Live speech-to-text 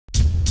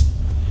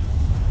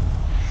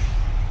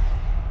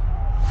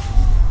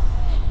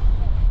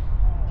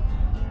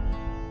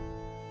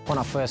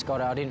I first got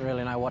it, I didn't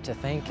really know what to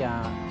think.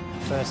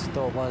 First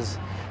thought was,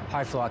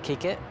 hopefully I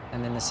kick it,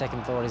 and then the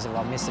second thought is, if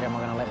I miss it, am I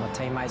going to let my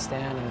teammates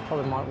down? And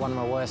probably one of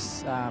my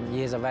worst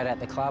years I've had at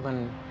the club,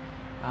 and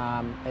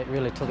it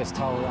really took its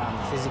toll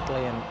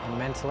physically and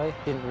mentally.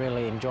 Didn't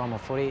really enjoy my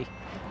footy,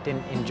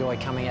 didn't enjoy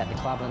coming at the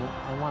club,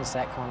 and once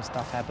that kind of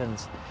stuff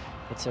happens,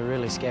 it's a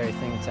really scary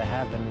thing to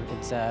have, and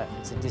it's a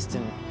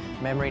distant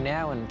memory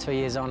now, and 2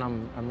 years on,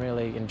 I'm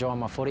really enjoying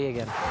my footy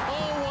again.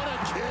 Oh, what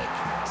a kick!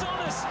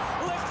 Thomas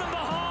left them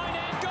behind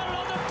and got it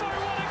on the boot.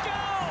 What a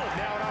goal!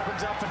 Now it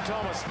opens up for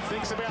Thomas.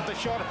 Thinks about the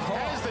shot.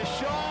 Has the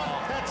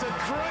shot. That's a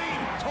dream.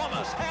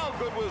 Thomas, how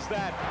good was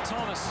that?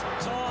 Thomas,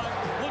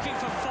 time, looking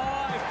for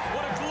 5.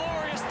 What a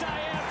glorious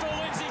day out for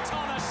Lindsay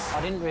Thomas.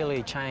 I didn't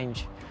really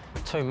change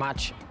too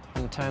much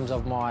in terms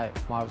of my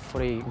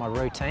footy, my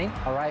routine.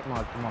 I rate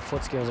my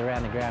foot skills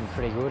around the ground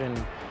pretty good,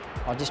 and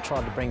I just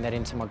tried to bring that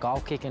into my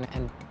goal kick,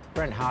 and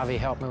Brent Harvey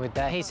helped me with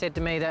that. He said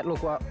to me that,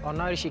 look, I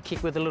notice you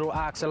kick with a little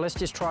arc, so let's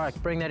just try to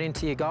bring that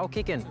into your goal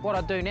kicking. What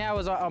I do now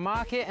is I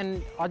mark it,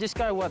 and I just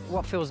go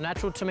what feels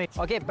natural to me.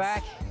 I get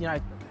back,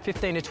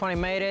 15 to 20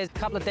 metres, a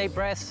couple of deep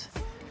breaths,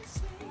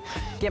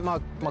 get my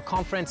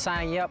confidence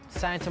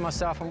saying to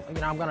myself,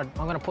 I'm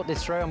gonna put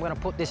this through, I'm gonna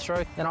put this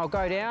through. Then I'll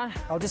go down,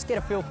 I'll just get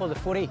a feel for the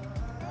footy.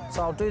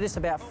 So I'll do this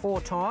about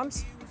 4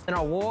 times, then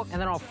I'll walk, and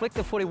then I'll flick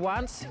the footy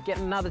once, get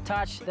another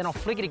touch, then I'll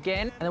flick it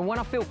again, and then when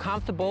I feel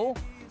comfortable,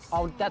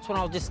 that's when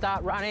I'll just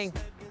start running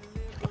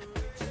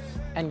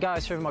and go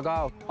through my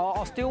goal.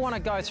 I'll still want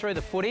to go through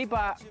the footy,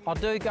 but I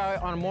do go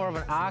on more of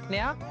an arc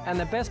now, and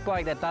the best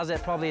bloke that does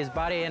it probably is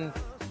Buddy, and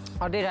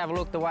I did have a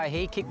look the way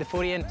he kicked the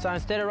footy in. So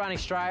instead of running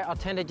straight, I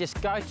tend to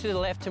just go to the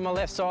left, to my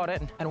left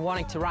side, and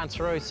wanting to run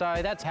through.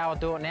 So that's how I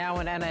do it now,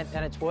 and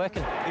it's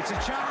working. It's a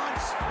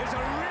chance. It's a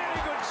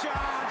really good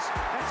chance.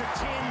 That's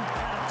a 10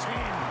 out of 10.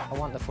 I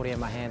want the footy in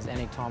my hands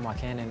anytime I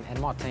can, and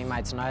my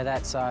teammates know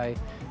that. So,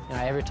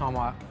 every time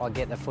I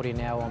get the footy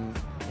now, I'm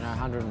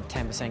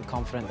 110%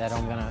 confident that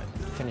I'm going to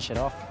finish it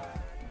off.